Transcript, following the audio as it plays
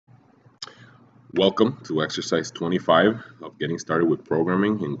Welcome to exercise 25 of getting started with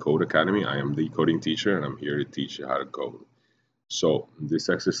programming in Codecademy. I am the coding teacher and I'm here to teach you how to code. So in this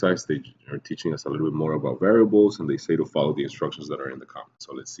exercise, they are teaching us a little bit more about variables and they say to follow the instructions that are in the comments.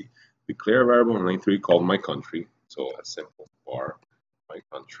 So let's see. Declare a variable in line 3 called my country. So a simple var my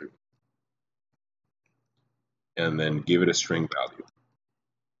country. And then give it a string value.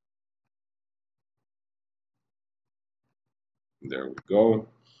 There we go.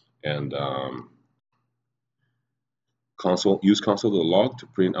 And use console.log to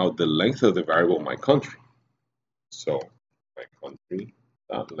print out the length of the variable my country. So my country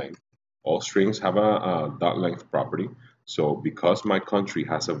dot length. All strings have a dot length property. So because my country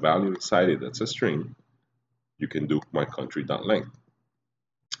has a value inside it that's a string, you can do my country dot length.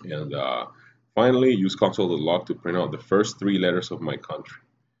 And finally, use console.log to print out the first three letters of my country.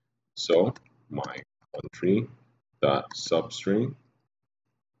 So my country dot substring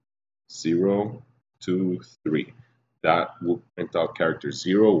 0, 2, 3. That will print out characters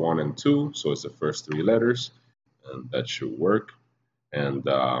 0, 1, and 2. So it's the first three letters, and that should work. And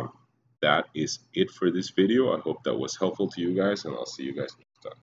that is it for this video. I hope that was helpful to you guys, and I'll see you guys next time.